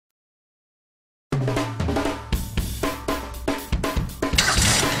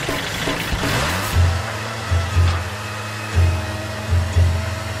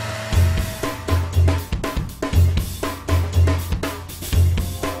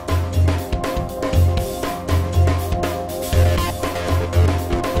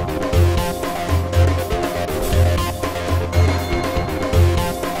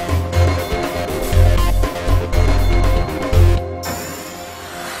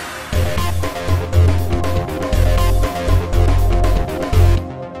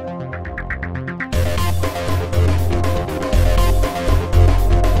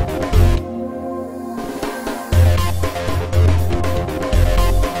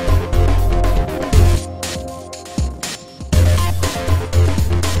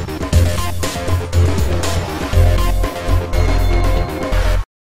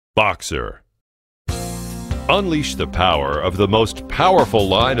Boxer. Unleash the power of the most powerful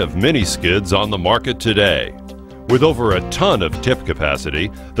line of mini skids on the market today. With over a ton of tip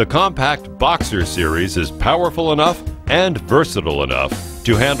capacity, the compact Boxer series is powerful enough and versatile enough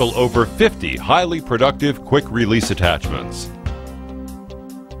to handle over 50 highly productive quick-release attachments.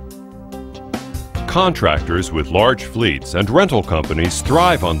 Contractors with large fleets and rental companies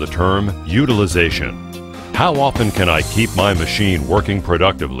thrive on the term utilization. How often can I keep my machine working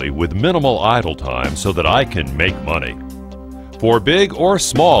productively with minimal idle time so that I can make money? For big or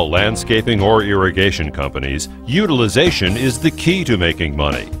small landscaping or irrigation companies, utilization is the key to making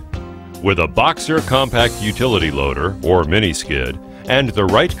money. With a Boxer compact utility loader or mini skid and the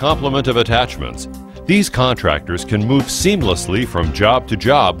right complement of attachments, these contractors can move seamlessly from job to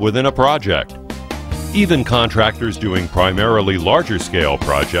job within a project. Even contractors doing primarily larger scale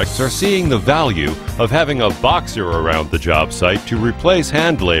projects are seeing the value of having a Boxer around the job site to replace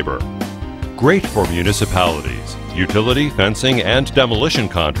hand labor. Great for municipalities, utility, fencing, and demolition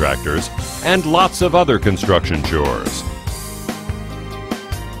contractors, and lots of other construction chores.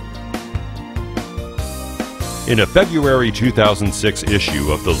 In a February 2006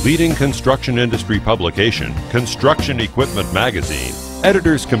 issue of the leading construction industry publication, Construction Equipment Magazine,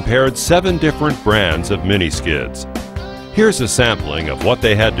 editors compared 7 different brands of mini skids. Here's a sampling of what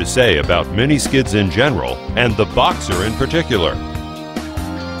they had to say about mini skids in general and the Boxer in particular.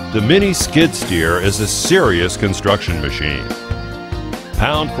 The mini skid steer is a serious construction machine.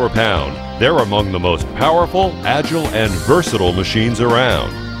 Pound for pound, they're among the most powerful, agile, and versatile machines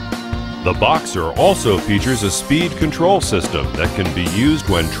around. The Boxer also features a speed control system that can be used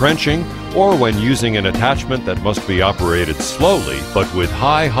when trenching or when using an attachment that must be operated slowly but with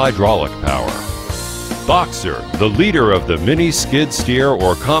high hydraulic power. Boxer, the leader of the mini skid steer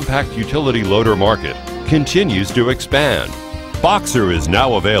or compact utility loader market, continues to expand. Boxer is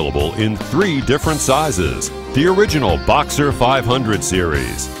now available in 3 different sizes: the original Boxer 500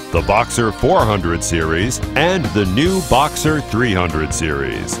 series, the Boxer 400 series, and the new Boxer 300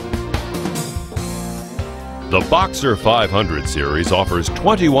 series. The Boxer 500 series offers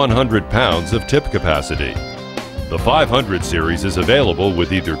 2,100 pounds of tip capacity. The 500 series is available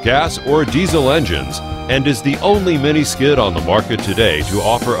with either gas or diesel engines and is the only mini skid on the market today to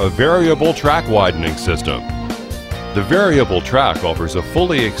offer a variable track widening system. The variable track offers a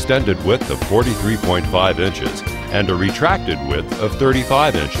fully extended width of 43.5 inches and a retracted width of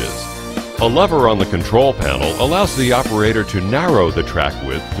 35 inches. A lever on the control panel allows the operator to narrow the track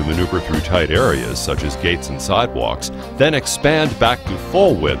width to maneuver through tight areas such as gates and sidewalks, then expand back to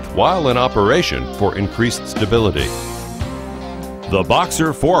full width while in operation for increased stability. The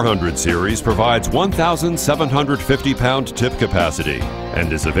Boxer 400 series provides 1,750-pound tip capacity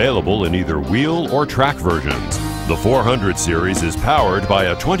and is available in either wheel or track versions. The 400 series is powered by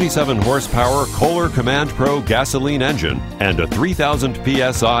a 27-horsepower Kohler Command Pro gasoline engine and a 3,000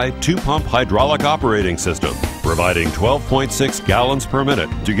 psi 2-pump hydraulic operating system, providing 12.6 gallons per minute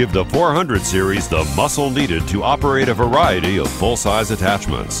to give the 400 series the muscle needed to operate a variety of full-size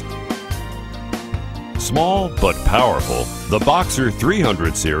attachments. Small but powerful, the Boxer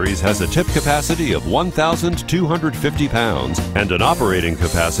 300 series has a tip capacity of 1,250 pounds and an operating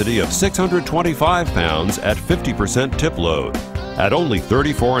capacity of 625 pounds at 50% tip load. At only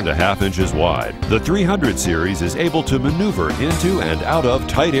 34.5 inches wide, the 300 series is able to maneuver into and out of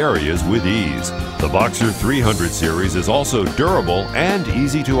tight areas with ease. The Boxer 300 series is also durable and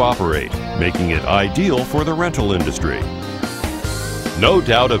easy to operate, making it ideal for the rental industry. No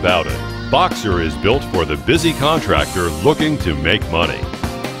doubt about it, Boxer is built for the busy contractor looking to make money.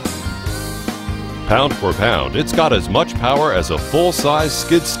 Pound for pound, it's got as much power as a full-size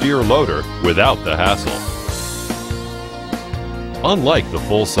skid steer loader without the hassle. Unlike the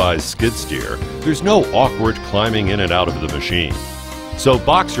full-size skid steer, there's no awkward climbing in and out of the machine. So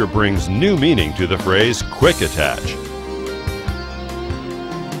Boxer brings new meaning to the phrase quick attach.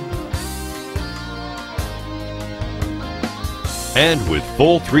 And with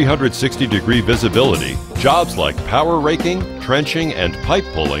full 360-degree visibility, jobs like power raking, trenching, and pipe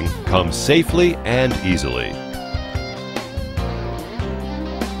pulling come safely and easily.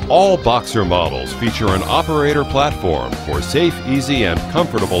 All Boxer models feature an operator platform for safe, easy, and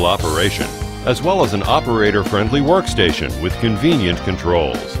comfortable operation, as well as an operator-friendly workstation with convenient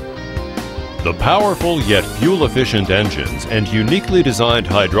controls. The powerful yet fuel-efficient engines and uniquely designed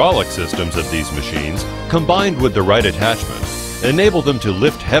hydraulic systems of these machines, combined with the right attachment, enable them to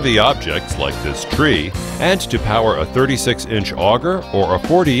lift heavy objects like this tree and to power a 36-inch auger or a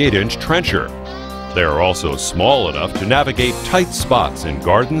 48-inch trencher. They are also small enough to navigate tight spots in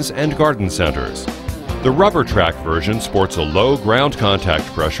gardens and garden centers. The rubber track version sports a low ground contact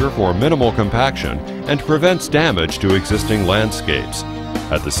pressure for minimal compaction and prevents damage to existing landscapes.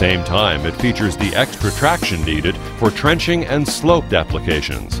 At the same time, it features the extra traction needed for trenching and sloped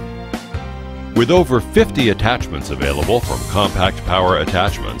applications. With over 50 attachments available from Compact Power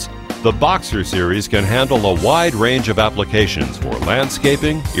Attachments, the Boxer series can handle a wide range of applications for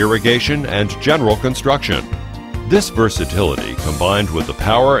landscaping, irrigation, and general construction. This versatility, combined with the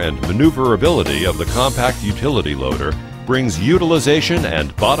power and maneuverability of the compact utility loader, brings utilization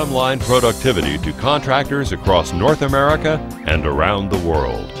and bottom-line productivity to contractors across North America and around the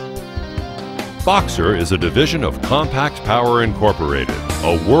world. Boxer is a division of Compact Power Incorporated,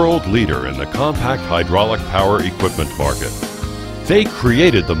 a world leader in the compact hydraulic power equipment market. They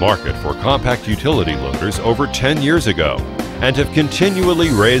created the market for compact utility loaders over 10 years ago and have continually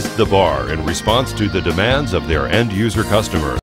raised the bar in response to the demands of their end-user customers.